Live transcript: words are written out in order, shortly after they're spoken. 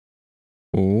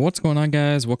What's going on,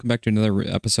 guys? Welcome back to another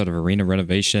episode of Arena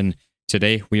Renovation.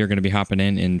 Today we are going to be hopping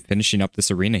in and finishing up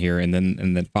this arena here, and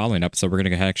then following episode we're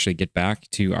going to actually get back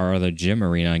to our other gym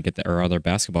arena and our other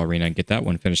basketball arena and get that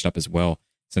one finished up as well.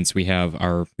 Since we got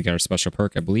our special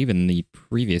perk, I believe, in the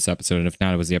previous episode, and if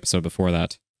not, it was the episode before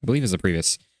that. I believe it was the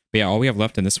previous. But yeah, all we have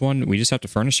left in this one, we just have to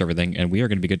furnish everything, and we are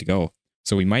going to be good to go.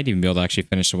 So we might even be able to actually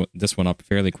finish this one up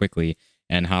fairly quickly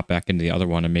and hop back into the other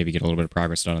one and maybe get a little bit of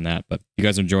progress done on that. But if you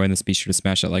guys are enjoying this, be sure to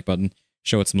smash that like button,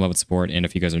 show it some love and support. And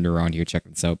if you guys are new around here, check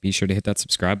this out. Be sure to hit that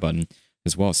subscribe button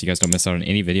as well so you guys don't miss out on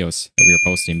any videos that we are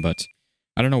posting. But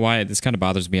I don't know why this kind of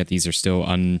bothers me that these are still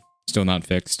not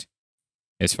fixed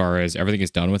as far as everything is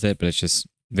done with it, but it's just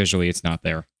visually it's not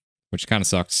there, which kind of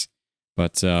sucks.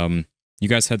 But you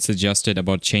guys had suggested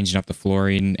about changing up the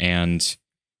flooring and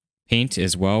paint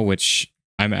as well, which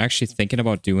I'm actually thinking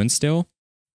about doing still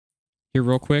here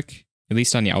real quick, at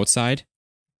least on the outside.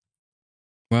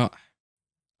 Well,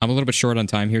 I'm a little bit short on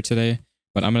time here today,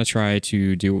 but I'm going to try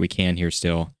to do what we can here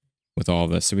still with all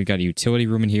of this. So we've got a utility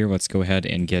room in here. Let's go ahead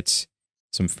and get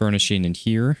some furnishing in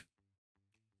here.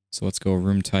 So let's go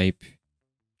room type,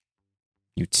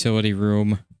 utility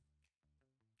room.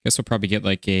 Guess we'll probably get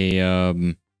like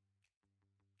a,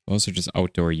 those are just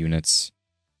outdoor units.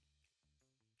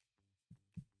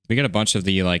 We got a bunch of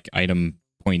the like item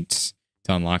points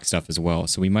to unlock stuff as well.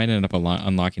 So we might end up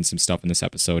unlocking some stuff in this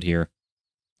episode here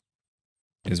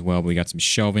as well. But we got some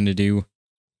shelving to do.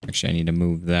 Actually, I need to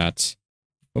move that.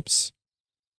 Oops.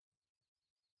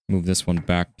 Move this one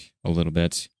back a little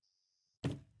bit.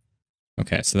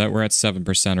 Okay, so that we're at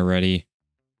 7% already.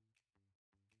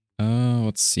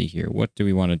 Let's see here. What do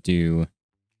we want to do?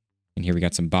 And here we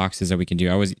got some boxes that we can do.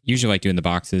 I always usually like doing the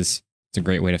boxes. It's a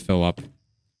great way to fill up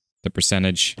the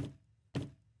percentage.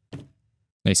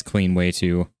 Nice clean way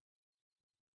to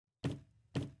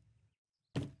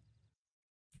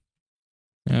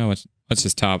let's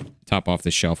just top off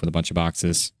the shelf with a bunch of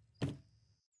boxes.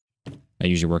 That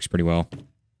usually works pretty well.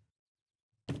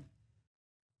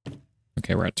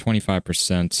 Okay, we're at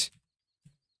 25%.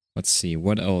 Let's see,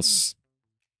 what else?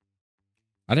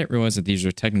 I didn't realize that these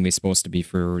are technically supposed to be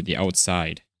for the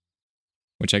outside,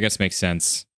 which I guess makes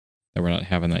sense that we're not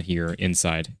having that here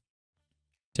inside.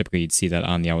 Typically, you'd see that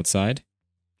on the outside.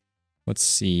 Let's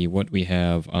see what we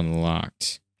have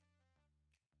unlocked.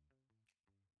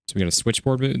 So we got a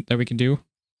switchboard that we can do.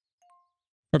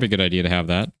 Probably a good idea to have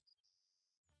that.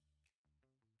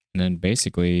 And then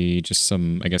basically just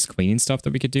some, I guess, cleaning stuff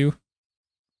that we could do.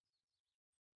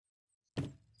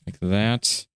 Like that.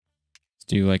 Let's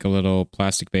do like a little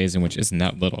plastic basin, which isn't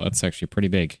that little. That's actually pretty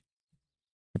big.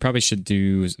 I probably should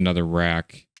do another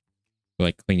rack for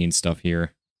like cleaning stuff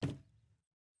here.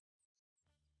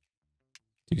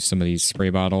 Do some of these spray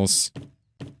bottles.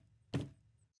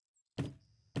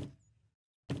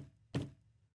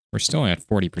 We're still only at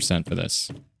 40% for this.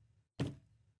 Just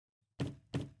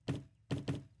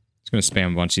gonna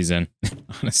spam a bunch of these in,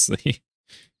 honestly.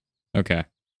 Okay.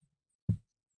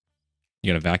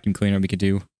 You got a vacuum cleaner we could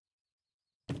do.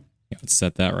 Yeah, let's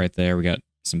set that right there. We got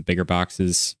some bigger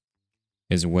boxes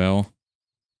as well.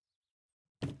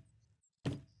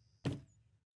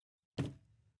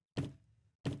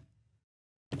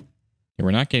 We're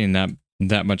not getting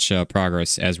that much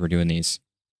progress as we're doing these.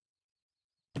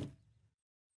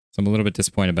 So I'm a little bit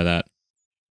disappointed by that.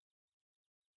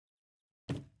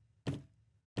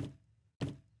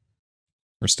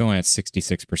 We're still only at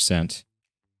 66%.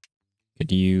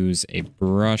 Could use a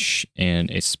brush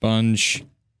and a sponge.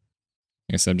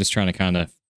 I guess I'm just trying to kind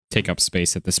of take up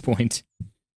space at this point.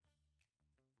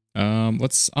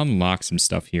 Let's unlock some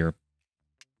stuff here.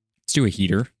 Let's do a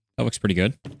heater. That looks pretty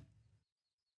good.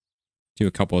 Do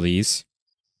a couple of these.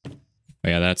 Oh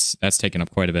yeah, that's taken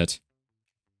up quite a bit.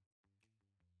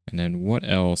 And then what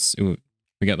else? Ooh,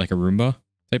 we got like a Roomba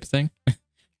type of thing.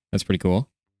 That's pretty cool.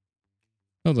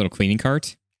 Oh, a little cleaning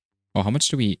cart. Oh, how much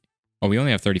do we... Oh, we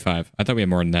only have 35. I thought we had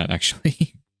more than that,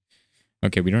 actually.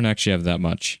 Okay, we don't actually have that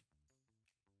much.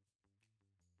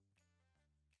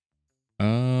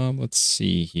 Let's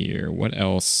see here. What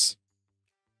else?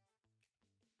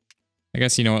 I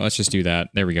guess, you know what? Let's just do that.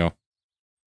 There we go.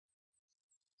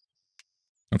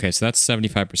 Okay, so that's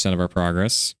 75% of our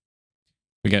progress.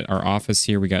 We got our office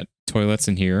here. We got toilets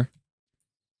in here.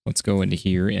 Let's go into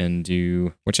here and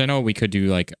do... Which I know we could do,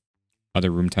 like, other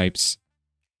room types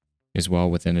as well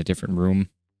within a different room.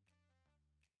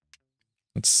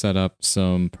 Let's set up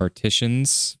some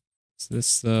partitions. Is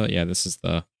this the... Yeah, this is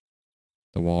the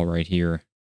wall right here.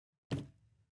 I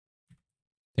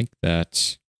think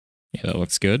that... Yeah, that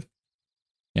looks good.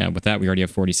 Yeah, with that, we already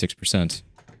have 46%.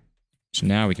 So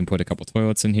now we can put a couple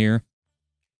toilets in here.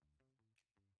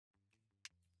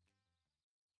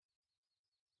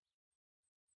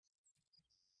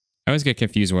 always get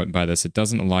confused by this. It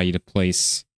doesn't allow you to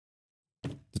place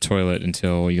the toilet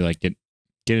until you like get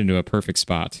into a perfect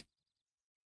spot.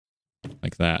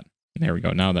 Like that. There we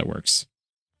go. Now that works.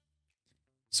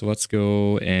 So let's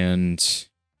go and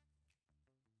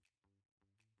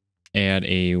add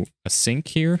a sink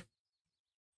here.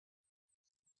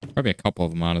 Probably a couple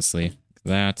of them, honestly. Like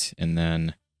that, and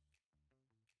then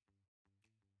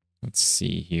let's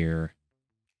see here.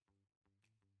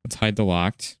 Let's hide the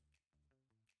locked.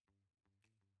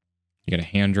 You got a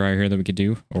hand dryer here that we could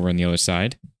do over on the other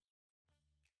side.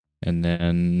 And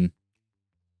then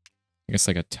I guess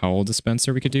like a towel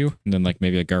dispenser we could do. And then like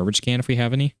maybe a garbage can if we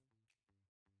have any.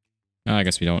 I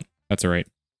guess we don't. That's all right.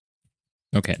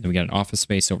 Okay, then we got an office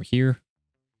space over here.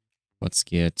 Let's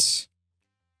get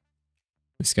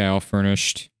this guy all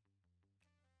furnished.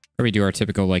 Probably do our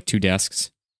typical like 2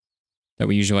 desks that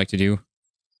we usually like to do.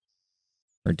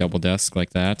 Or double desk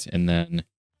like that. And then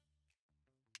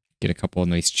get a couple of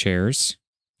nice chairs.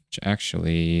 Which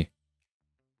actually...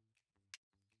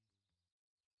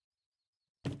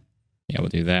 yeah, we'll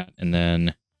do that. And then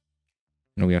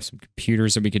I know we have some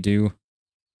computers that we could do.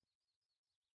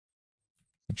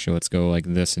 Actually, let's go like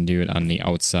this and do it on the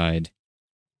outside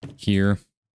here.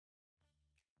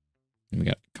 And we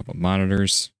got a couple of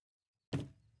monitors.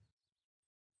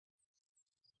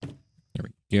 There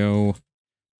we go.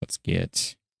 Let's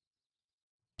get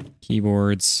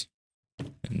keyboards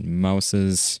and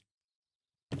mouses.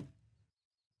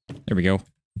 There we go.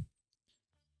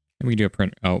 And we can do a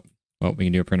print. Oh, well, we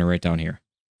can do a printer right down here.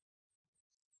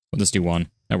 We'll just do one.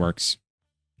 That works.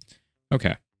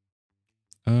 Okay.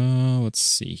 Let's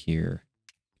see here.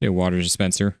 Get a water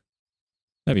dispenser.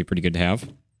 That'd be pretty good to have.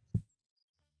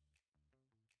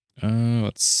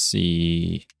 Let's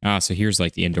see. So here's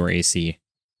like the indoor AC.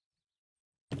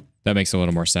 That makes a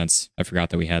little more sense. I forgot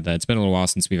that we had that. It's been a little while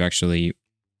since we've actually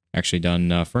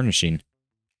done furnishing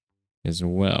as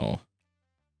well.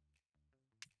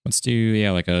 Let's do,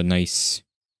 yeah, like a nice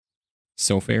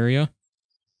sofa area.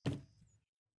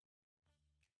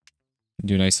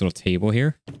 Do a nice little table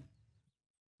here.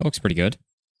 That looks pretty good.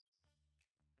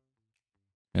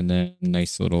 And then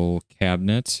nice little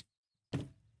cabinet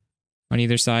on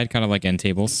either side, kind of like end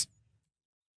tables.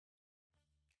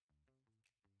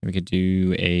 We could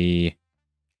do I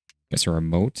guess a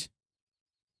remote.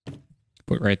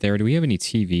 Put right there. Do we have any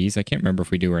TVs? I can't remember if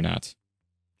we do or not.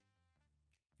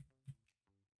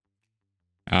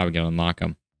 We gotta unlock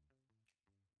them.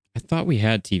 I thought we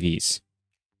had TVs.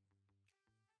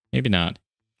 Maybe not.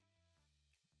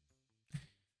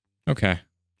 Okay.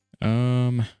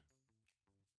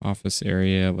 Office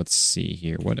area. Let's see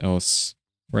here. What else?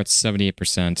 We're at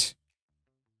 78%.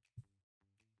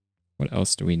 What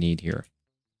else do we need here?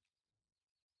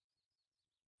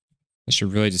 I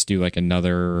should really just do like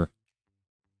another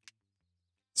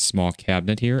small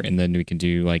cabinet here, and then we can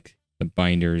do like the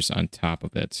binders on top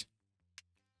of it.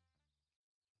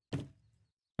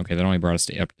 Okay, that only brought us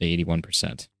to up to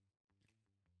 81%.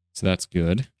 So that's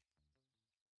good.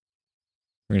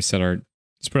 We're going to set our...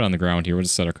 let's put it on the ground here. We'll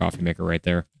just set our coffee maker right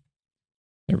there.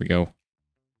 There we go.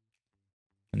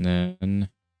 And then...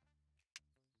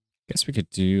 I guess we could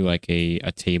do like a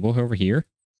table over here.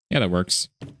 Yeah, that works.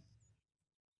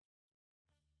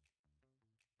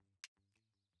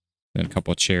 Then a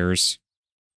couple of chairs.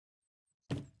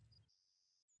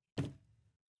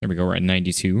 There we go. We're at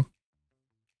 92.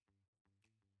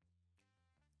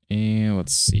 And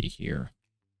let's see here.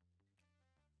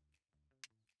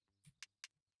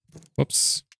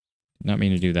 Whoops. Did not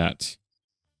mean to do that.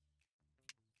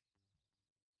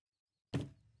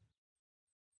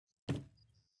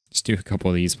 Just do a couple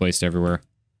of these placed everywhere.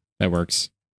 That works.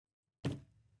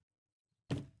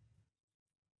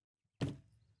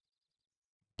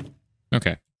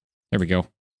 Okay. There we go.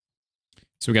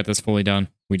 So we got this fully done.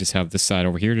 We just have this side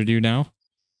over here to do now.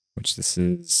 Which this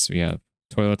is... we have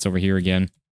toilets over here again.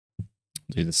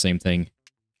 Do the same thing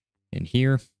in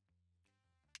here.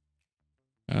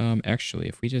 Actually,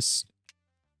 if we just...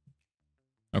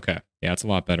 okay. Yeah, it's a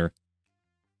lot better.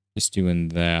 Just doing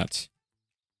that.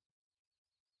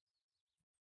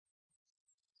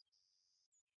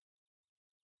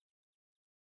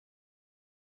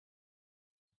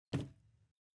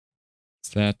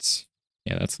 So that's...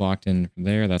 yeah, that's locked in from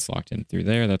there. That's locked in through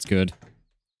there. That's good.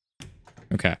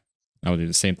 Okay. Now we'll do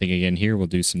the same thing again here. We'll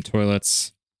do some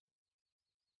toilets.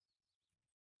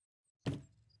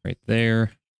 Right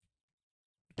there.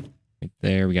 Right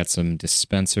there. We got some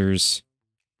dispensers.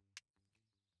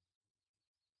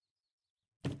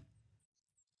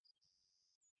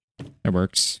 That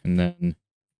works. And then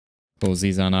close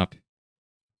these on up.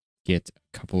 Get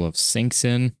a couple of sinks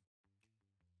in.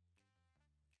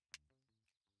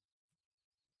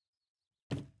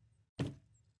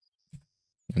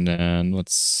 And then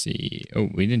let's see. Oh,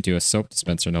 we didn't do a soap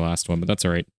dispenser in the last one, but that's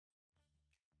all right.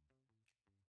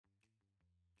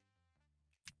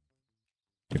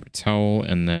 Paper towel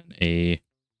and then a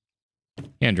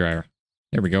hand dryer.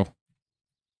 There we go.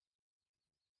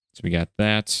 So we got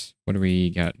that. What do we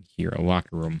got here? A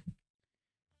locker room.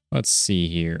 Let's see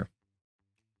here.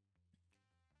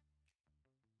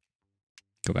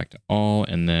 Go back to all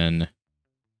and then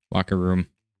locker room.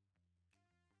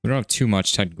 We don't have too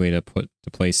much technically to put to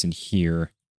place in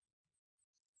here.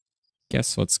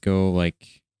 Guess let's go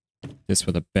like this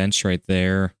with a bench right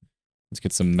there. Let's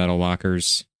get some metal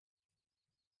lockers.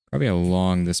 Probably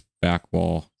along this back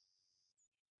wall.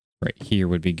 Right here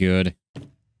would be good.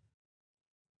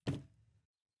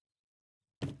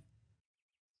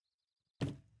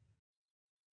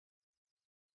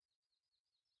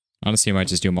 Honestly, I might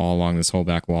just do them all along this whole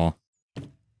back wall.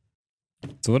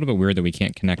 It's a little bit weird that we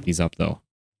can't connect these up, though.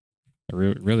 I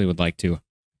really would like to.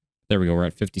 There we go. We're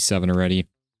at 57 already.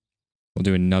 We'll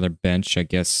do another bench, I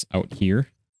guess, out here.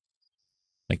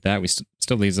 Like that. We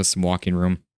still leaves us some walking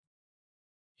room.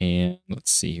 And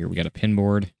let's see here. We got a pin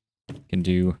board. Can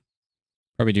do...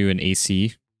 Probably do an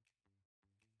AC.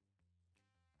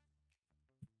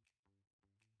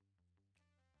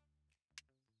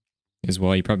 As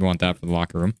well. You probably want that for the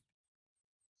locker room.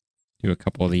 Do a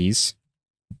couple of these.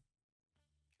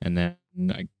 And then...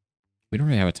 we don't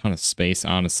really have a ton of space,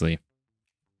 honestly.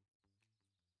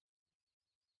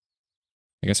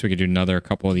 I guess we could do another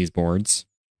couple of these boards.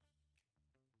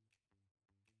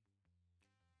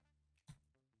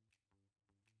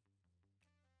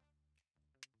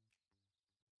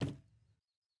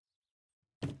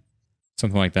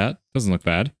 Something like that. Doesn't look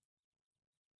bad.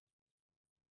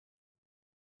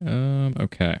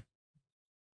 Okay.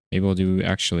 Maybe we'll do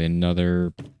actually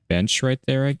another bench right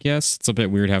there, I guess. It's a bit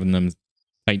weird having them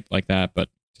tight like that, but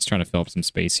just trying to fill up some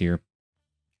space here.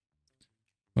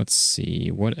 Let's see.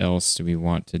 What else do we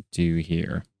want to do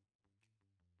here?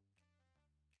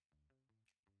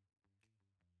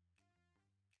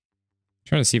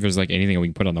 Trying to see if there's like anything we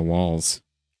can put on the walls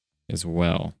as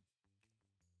well.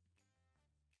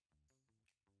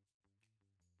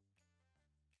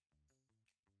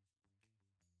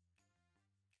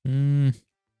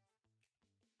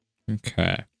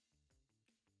 Okay.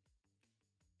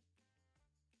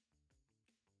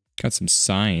 Got some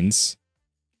signs.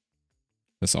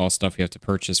 That's all stuff we have to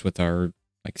purchase with our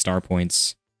like star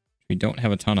points. We don't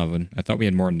have a ton of them. I thought we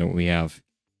had more than what we have.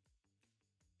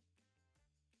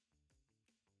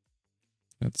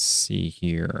 Let's see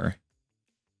here.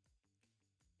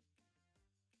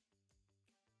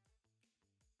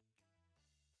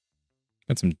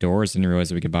 Got some doors. Didn't realize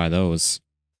that we could buy those.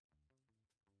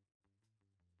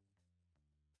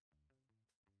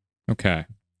 Okay.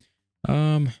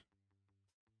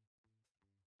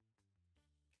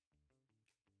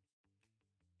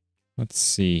 Let's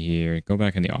see here. Go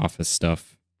back in the office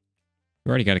stuff. We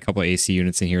already got a couple of AC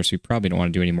units in here, so we probably don't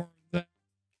want to do any more of that.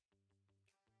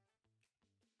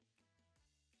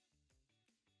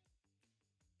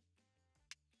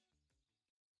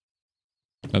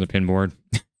 Another pin board.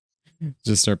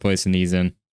 Just start placing these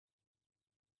in.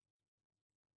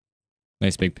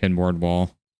 Nice big pin board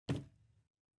wall.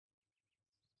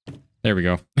 There we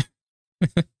go.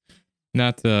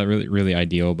 Not really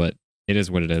ideal, but it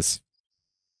is what it is.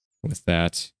 With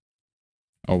that.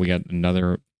 Oh, we got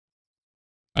another...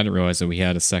 I didn't realize that we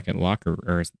had a second locker,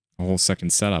 or a whole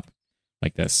second setup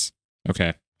like this.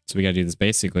 Okay, so we gotta do this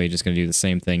basically, just gonna do the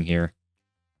same thing here.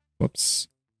 Whoops.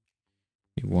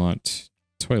 We want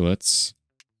toilets.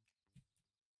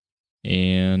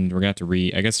 And we're gonna have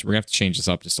to I guess we're gonna have to change this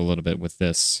up just a little bit with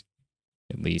this,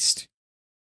 at least.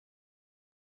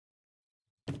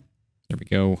 There we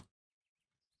go.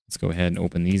 Let's go ahead and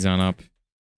open these on up.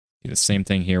 Do the same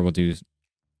thing here. We'll do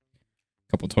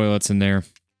a couple toilets in there.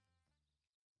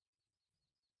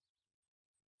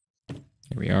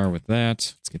 Here we are with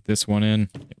that. Let's get this one in.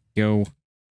 There we go.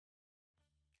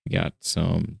 We got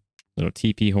some little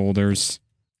TP holders.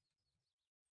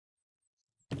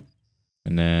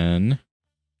 And then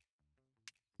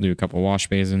do a couple wash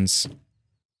basins.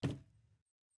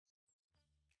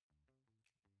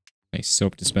 Nice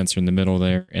soap dispenser in the middle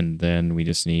there. And then we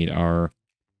just need our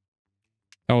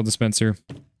towel dispenser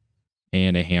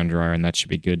and a hand dryer, and that should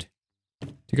be good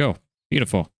to go.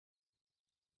 Beautiful.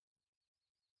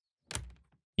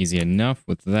 Easy enough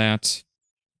with that.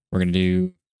 We're going to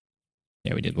do...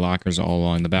 yeah, we did lockers all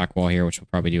along the back wall here, which we'll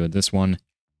probably do with this one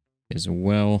as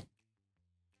well.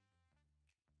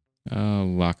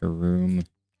 Locker room.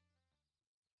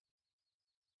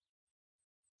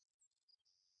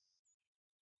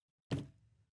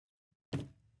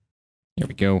 There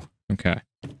we go. Okay.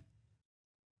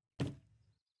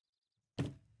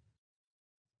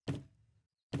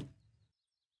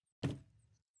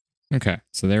 Okay,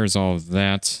 so there's all of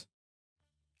that.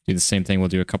 Do the same thing. We'll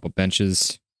do a couple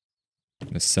benches. I'm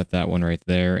going to set that one right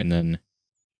there, and then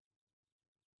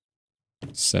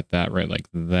set that right like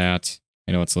that.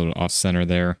 I know it's a little off-center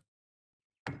there.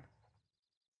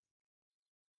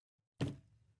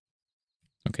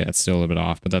 Okay, that's still a little bit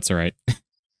off, but that's all right.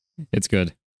 It's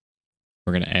good.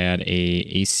 We're going to add a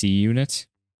AC unit.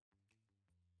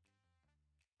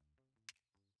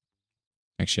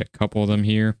 Actually, a couple of them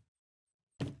here.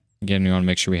 Again, we want to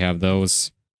make sure we have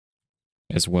those.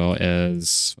 As well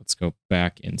as, let's go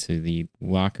back into the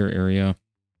locker area.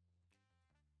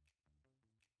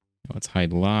 Let's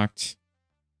hide locked.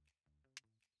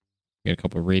 Get a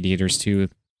couple of radiators too.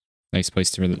 Nice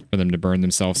place for them to burn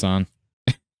themselves on.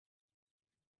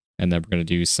 And then we're going to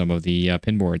do some of the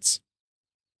pin boards.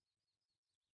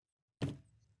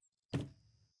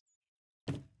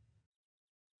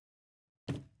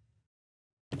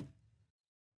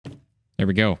 There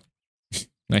we go.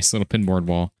 Nice little pinboard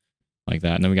wall like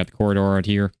that. And then we got the corridor out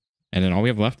here. And then all we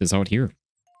have left is out here.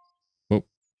 Whoa.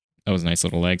 That was a nice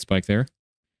little lag spike there.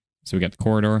 So we got the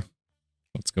corridor.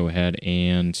 Let's go ahead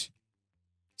and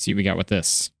see what we got with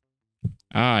this.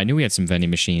 Ah, I knew we had some vending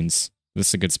machines. This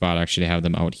is a good spot actually to have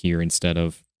them out here instead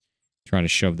of trying to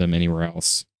shove them anywhere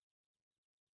else.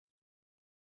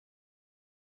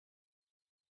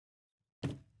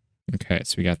 Okay,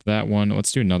 so we got that one.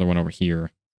 Let's do another one over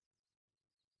here.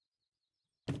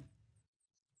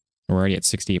 We're already at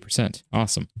 68%.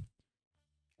 Awesome.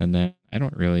 And then I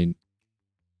don't really...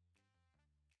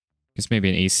 guess maybe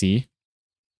an AC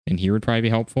in here would probably be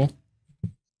helpful.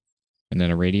 And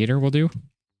then a radiator will do.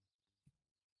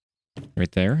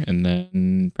 Right there. And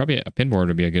then probably a pinboard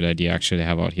would be a good idea actually to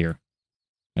have out here.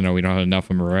 I know we don't have enough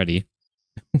of them already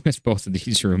with both of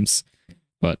these rooms.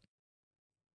 But,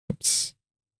 oops.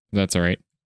 That's all right.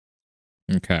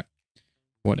 Okay.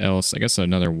 What else? I guess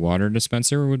another water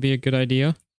dispenser would be a good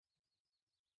idea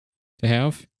to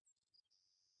have.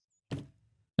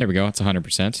 There we go. It's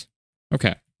 100%.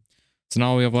 Okay. So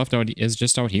now all we have left out is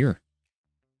just out here.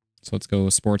 So let's go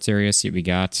sports area, see what we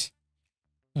got.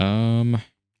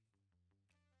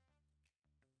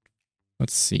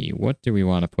 Let's see. What do we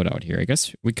want to put out here? I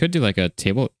guess we could do like a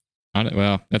table on it.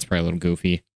 Well, that's probably a little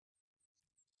goofy.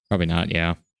 Probably not,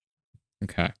 yeah.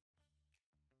 Okay.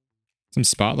 Some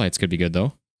spotlights could be good,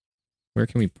 though. Where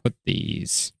can we put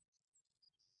these?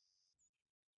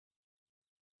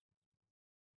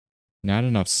 Not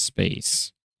enough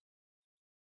space.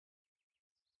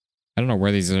 I don't know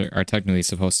where these are technically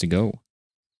supposed to go.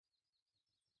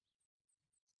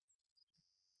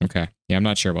 Okay. Yeah, I'm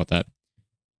not sure about that.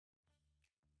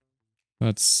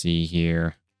 Let's see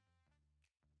here.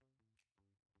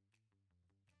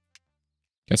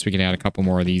 Guess we can add a couple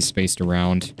more of these spaced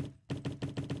around.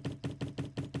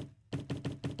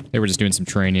 They were just doing some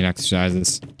training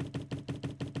exercises.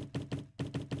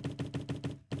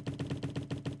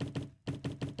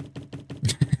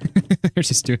 They're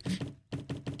just doing...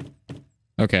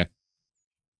 Okay.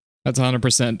 That's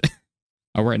 100%.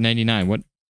 Oh, we're at 99.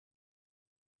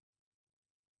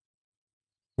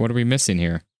 What are we missing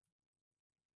here?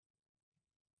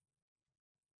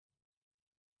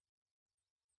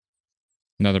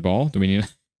 Another ball? Do we need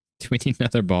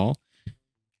another ball?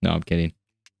 No, I'm kidding.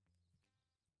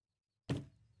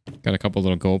 Got a couple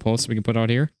little goalposts we can put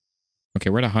out here. Okay,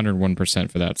 we're at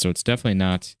 101% for that, so it's definitely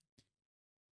not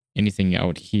anything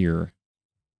out here.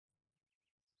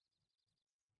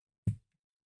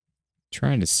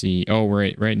 Trying to see. Oh,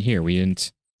 we're right in here. We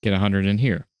didn't get 100 in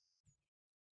here.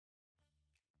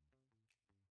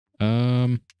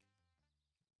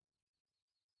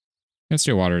 Let's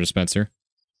do a water dispenser.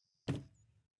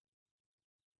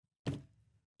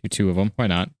 Do 2 of them. Why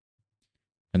not?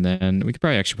 And then we could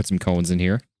probably actually put some cones in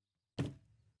here.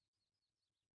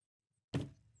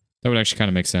 That would actually kind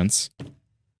of make sense.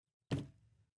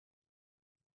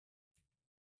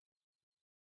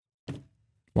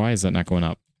 Why is that not going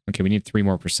up? Okay, we need 3%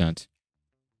 more.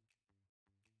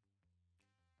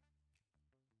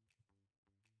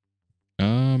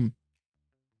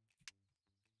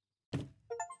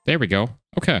 There we go.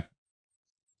 Okay.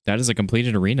 That is a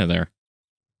completed arena there.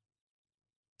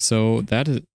 So that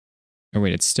is... Oh,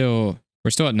 wait, it's still...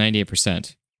 We're still at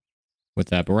 98% with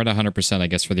that, but we're at 100%, I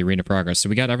guess, for the arena progress. So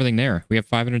we got everything there. We have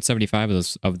 575 of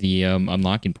those of the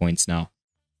unlocking points now.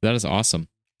 That is awesome.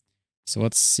 So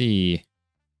let's see.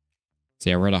 So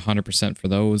yeah, we're at 100% for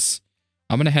those.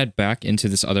 I'm going to head back into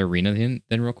this other arena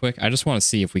then real quick. I just want to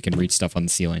see if we can reach stuff on the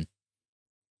ceiling.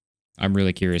 I'm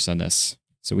really curious on this.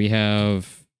 So we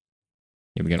have...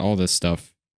 Yeah, we got all this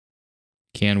stuff.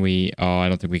 Can we... Oh, I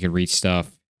don't think we can reach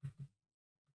stuff.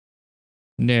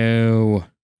 No.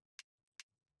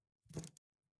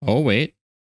 Oh, wait.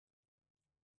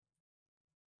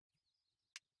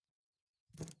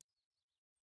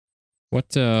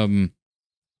 What, yeah,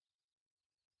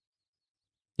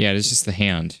 it's just the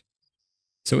hand.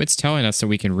 So it's telling us that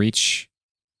we can reach...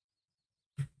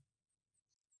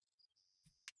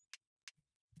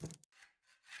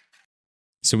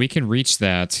 So we can reach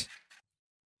that.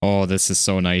 Oh, this is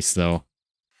so nice, though.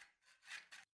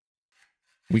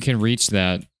 We can reach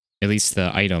that, at least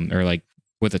the item, or like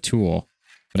with a tool.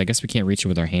 But I guess we can't reach it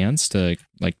with our hands to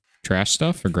like trash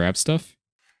stuff or grab stuff.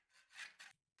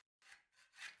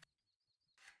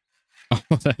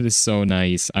 Oh, that is so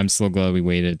nice. I'm so glad we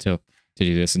waited to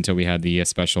do this until we had the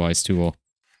specialized tool.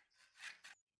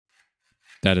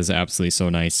 That is absolutely so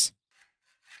nice.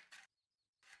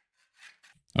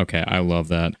 Okay, I love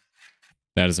that.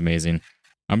 That is amazing.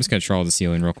 I'm just going to draw the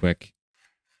ceiling real quick.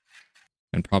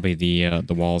 And probably the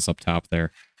walls up top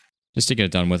there. Just to get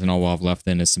it done with, and all we'll have left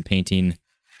then is some painting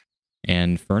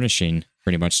and furnishing,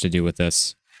 pretty much, to do with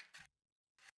this.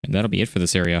 And that'll be it for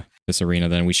this area, this arena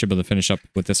then. We should be able to finish up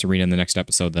with this arena in the next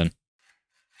episode then.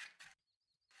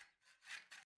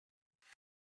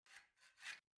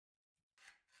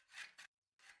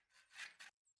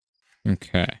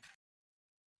 Okay.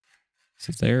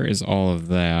 So there is all of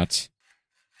that.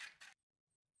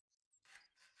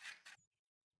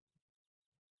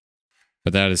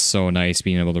 But that is so nice,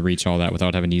 being able to reach all that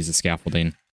without having to use the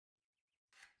scaffolding.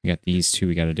 We got these two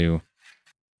we got to do.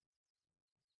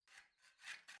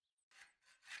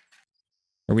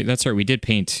 That's right, we did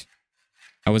paint.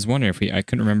 I was wondering if I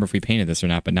couldn't remember if we painted this or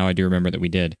not, but now I do remember that we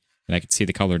did. And I could see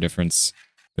the color difference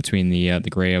between the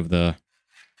gray of the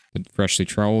freshly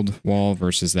troweled wall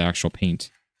versus the actual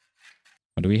paint.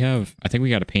 What do we have? I think we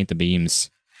got to paint the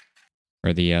beams,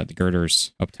 or the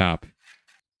girders up top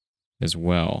as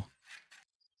well.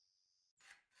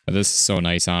 But this is so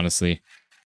nice, honestly.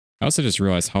 I also just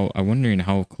realized I'm wondering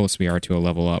how close we are to a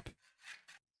level up.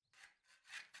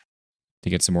 To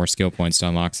get some more skill points to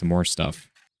unlock some more stuff.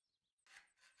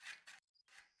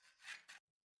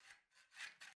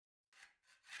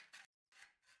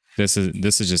 This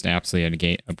is just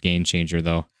absolutely a game changer,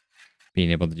 though. Being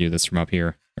able to do this from up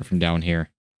here, or from down here.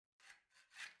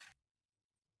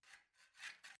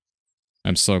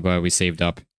 I'm so glad we saved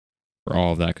up for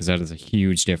all of that, because that is a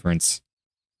huge difference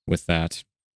with that.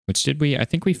 Which did we? I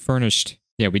think we furnished...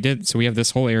 Yeah, we did. So we have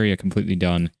this whole area completely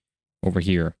done over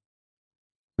here.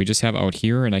 We just have out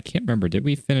here, and I can't remember. Did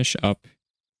we finish up?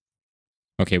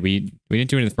 Okay, we didn't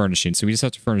do any of the furnishing, so we just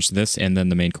have to furnish this and then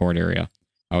the main court area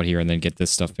out here, and then get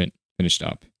this stuff finished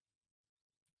up.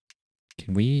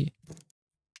 Can we...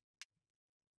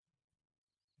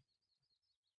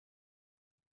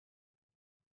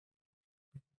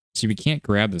 See, we can't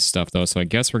grab this stuff, though, so I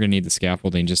guess we're going to need the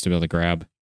scaffolding just to be able to grab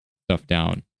stuff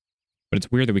down. But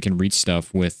it's weird that we can reach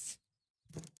stuff with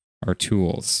our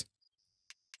tools.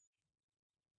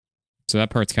 So that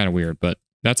part's kind of weird, but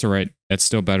that's all right. That's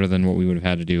still better than what we would have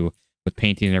had to do with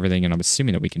painting and everything, and I'm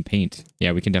assuming that we can paint.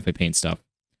 Yeah, we can definitely paint stuff.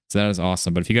 So that is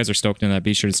awesome. But if you guys are stoked on that,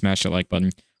 be sure to smash that like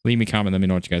button. Leave me a comment, let me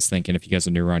know what you guys think. And if you guys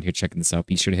are new around here checking this out,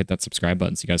 be sure to hit that subscribe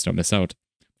button so you guys don't miss out.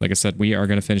 Like I said, we are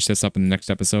going to finish this up in the next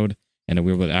episode, and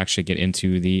we will actually get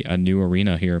into the new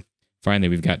arena here. Finally,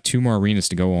 we've got 2 more arenas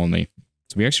to go only.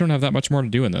 So we actually don't have that much more to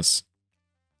do in this.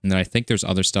 And then I think there's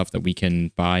other stuff that we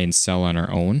can buy and sell on our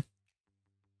own.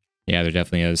 Yeah, there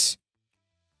definitely is.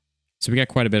 So we got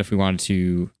quite a bit if we wanted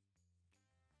to...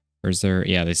 Or is there...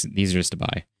 Yeah, these are just to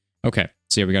buy. Okay,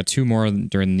 so yeah, we got 2 more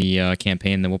during the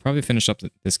campaign, then we'll probably finish up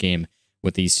this game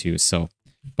with these 2, so...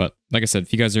 But, like I said,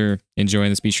 if you guys are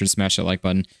enjoying this, be sure to smash that like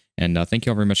button, and thank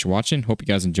you all very much for watching. Hope you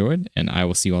guys enjoyed, and I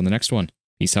will see you on the next one.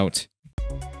 Peace out.